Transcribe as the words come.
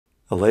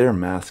A layer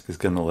mask is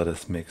going to let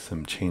us make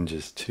some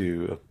changes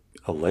to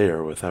a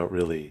layer without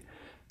really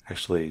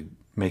actually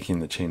making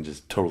the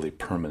changes totally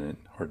permanent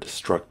or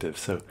destructive.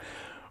 So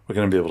we're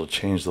going to be able to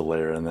change the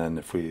layer, and then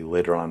if we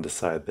later on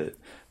decide that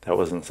that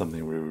wasn't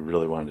something we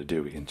really wanted to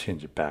do, we can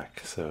change it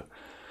back. So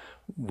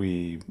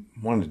we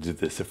want to do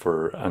this if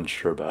we're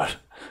unsure about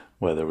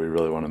whether we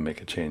really want to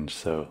make a change.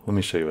 So let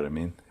me show you what I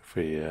mean. If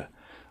we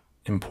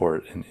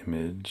import an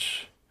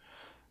image,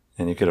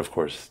 and you could of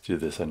course do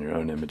this on your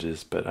own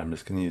images, but I'm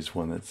just going to use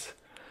one that's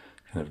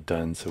kind of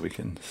done so we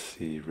can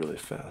see really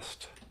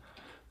fast.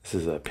 This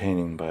is a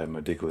painting by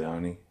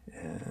Modigliani,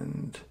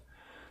 and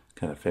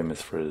kind of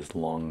famous for his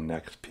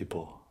long-necked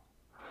people,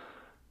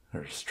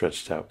 or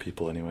stretched out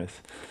people anyways.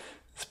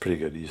 It's pretty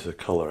good use of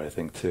color, I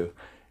think, too.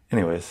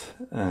 Anyways,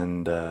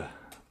 and so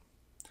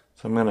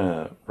I'm going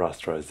to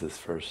rasterize this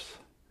first,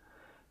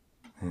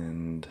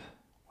 and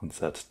once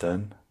that's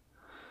done,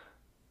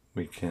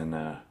 we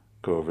can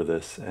go over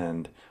this,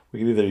 and we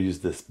can either use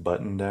this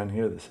button down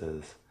here that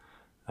says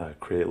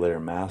create layer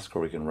mask,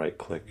 or we can right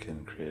click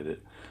and create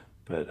it,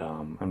 but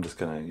I'm just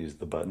going to use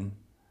the button,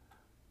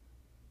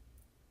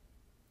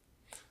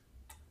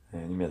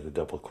 and you may have to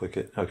double click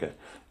it. Okay,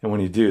 and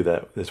when you do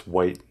that, this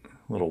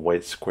little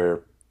white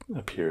square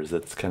appears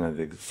that's kind of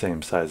the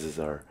same size as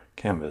our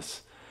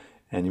canvas,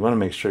 and you want to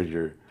make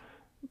sure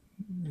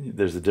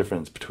there's a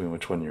difference between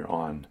which one you're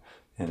on.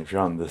 And if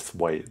you're on this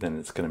white, then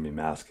it's going to be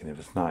masking. If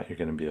it's not, you're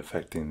going to be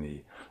affecting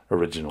the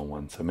original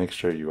one. So make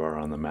sure you are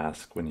on the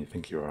mask when you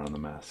think you are on the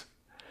mask.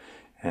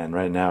 And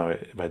right now,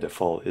 by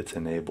default, it's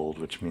enabled,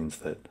 which means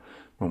that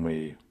when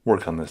we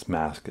work on this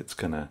mask, it's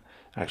going to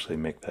actually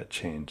make that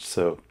change.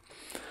 So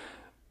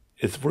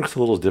it works a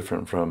little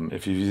different from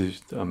if you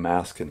use a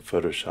mask in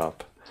Photoshop.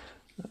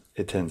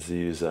 It tends to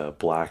use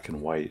black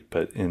and white,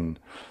 but in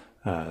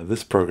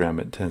this program,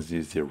 it tends to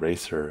use the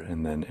eraser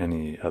and then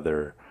any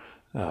other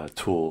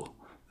tool.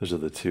 Those are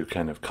the two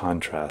kind of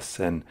contrasts,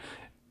 and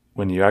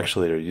when you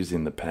actually are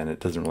using the pen, it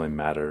doesn't really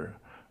matter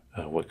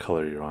what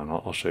color you're on.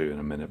 I'll show you in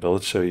a minute, but I'll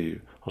show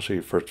you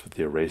first with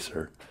the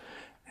eraser,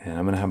 and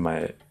I'm going to have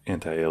my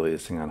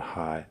anti-aliasing on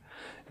high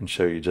and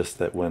show you just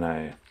that when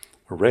I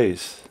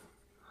erase,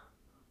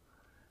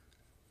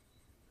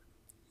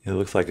 it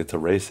looks like it's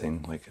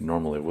erasing like it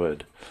normally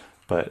would,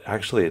 but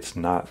actually it's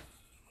not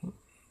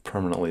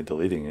permanently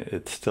deleting it.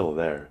 It's still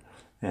there,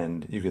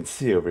 and you can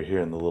see over here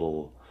in the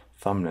little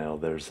thumbnail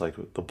there's like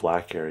the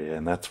black area,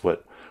 and that's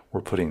what we're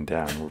putting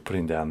down. We're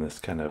putting down this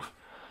kind of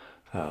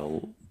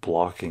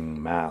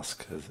blocking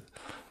mask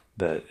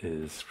that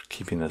is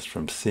keeping us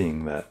from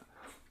seeing the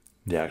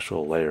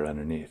actual layer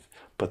underneath,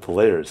 but the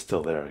layer is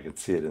still there. I can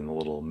see it in the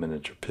little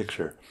miniature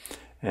picture,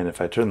 and if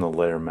I turn the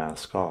layer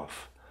mask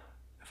off,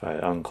 if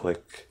I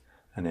unclick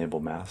enable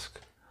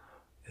mask,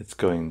 it's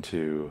going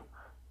to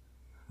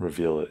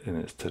reveal it in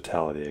its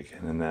totality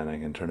again, and then I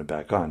can turn it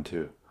back on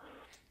too.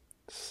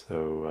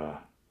 So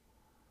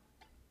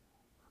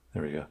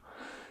there we go.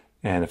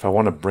 And if I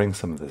want to bring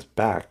some of this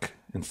back,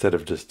 instead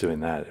of just doing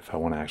that, if I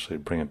want to actually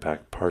bring it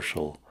back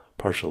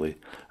partially,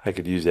 I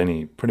could use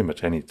pretty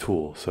much any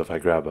tool. So if I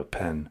grab a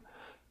pen,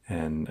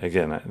 and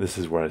again, this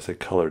is where I say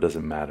color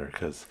doesn't matter,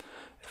 because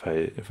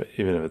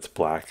even if it's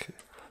black,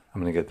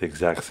 I'm going to get the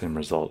exact same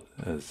result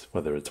as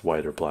whether it's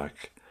white or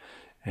black.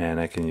 And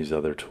I can use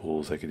other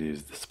tools. I could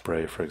use the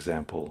spray, for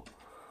example,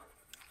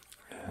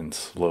 and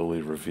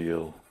slowly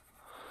reveal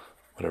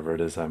whatever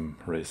it is I'm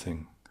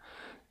erasing.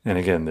 And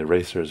again, the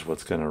eraser is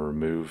what's going to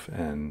remove,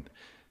 and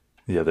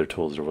the other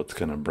tools are what's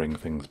going to bring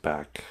things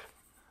back.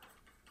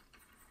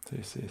 So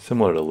you see,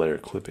 similar to layer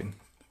clipping.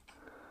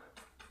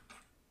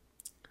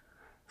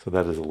 So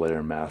that is a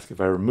layer mask.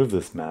 If I remove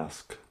this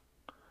mask,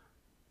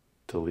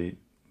 delete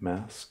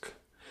mask.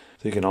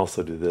 So you can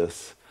also do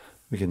this.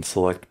 We can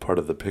select part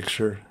of the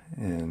picture,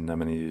 and I'm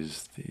going to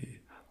use the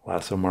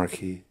lasso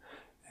marquee.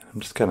 And I'm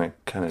just kind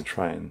of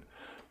try and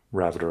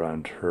wrap it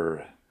around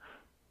her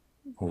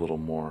a little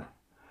more.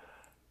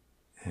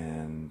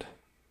 And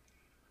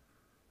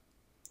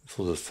this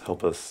will just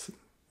help us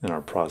in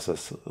our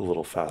process a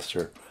little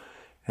faster.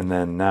 And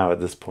then now at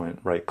this point,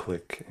 right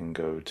click and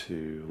go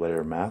to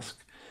layer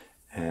mask.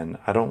 And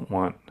I don't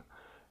want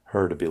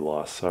her to be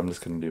lost, so I'm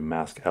just going to do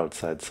mask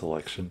outside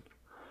selection.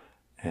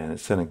 And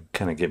it's going to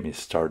kind of get me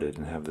started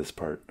and have this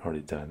part already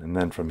done. And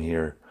then from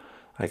here,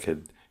 I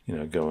could,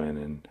 go in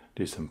and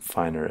do some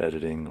finer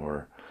editing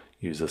or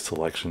use a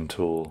selection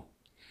tool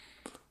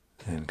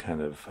and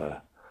kind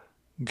of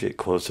get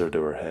closer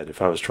to her head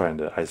if I was trying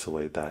to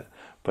isolate that.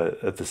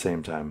 But at the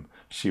same time,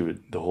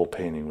 the whole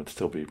painting would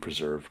still be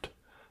preserved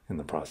in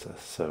the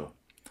process. So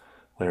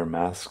layer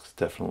masks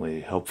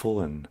definitely helpful,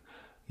 and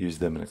use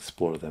them and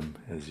explore them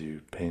as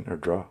you paint or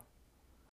draw.